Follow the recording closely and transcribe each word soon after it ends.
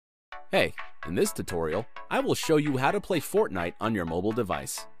Hey, in this tutorial, I will show you how to play Fortnite on your mobile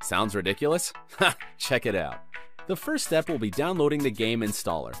device. Sounds ridiculous? Ha! Check it out. The first step will be downloading the game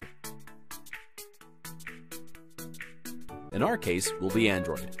installer. In our case, will be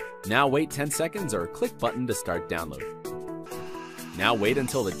Android. Now wait 10 seconds or click button to start download. Now wait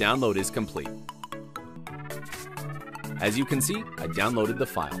until the download is complete. As you can see, I downloaded the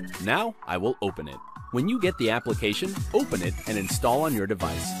file. Now I will open it. When you get the application, open it and install on your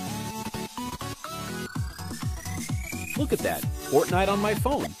device. Look at that, Fortnite on my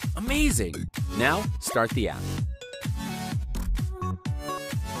phone. Amazing! Now start the app.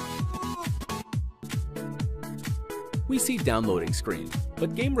 We see downloading screen,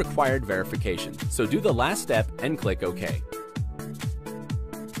 but game required verification, so do the last step and click OK.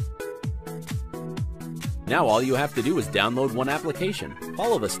 Now all you have to do is download one application,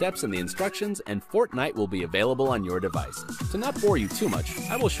 follow the steps in the instructions, and Fortnite will be available on your device. To not bore you too much,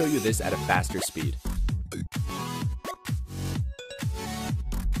 I will show you this at a faster speed.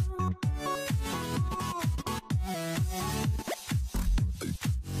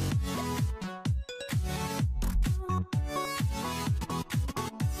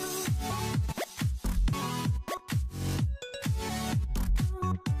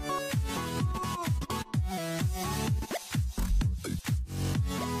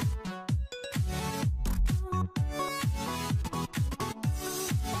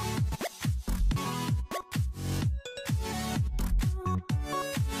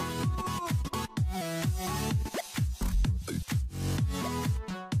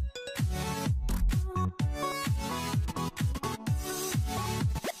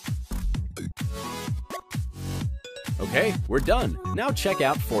 Okay, we're done. Now check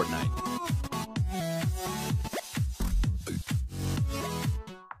out Fortnite.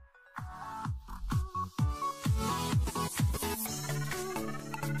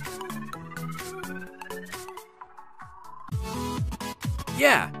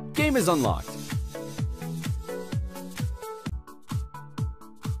 Yeah, game is unlocked.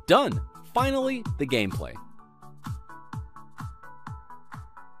 Done. Finally, the gameplay.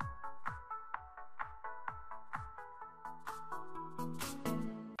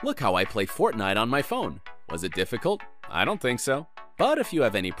 Look how I play Fortnite on my phone. Was it difficult? I don't think so. But if you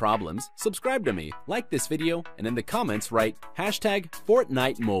have any problems, subscribe to me, like this video, and in the comments write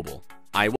 #FortniteMobile.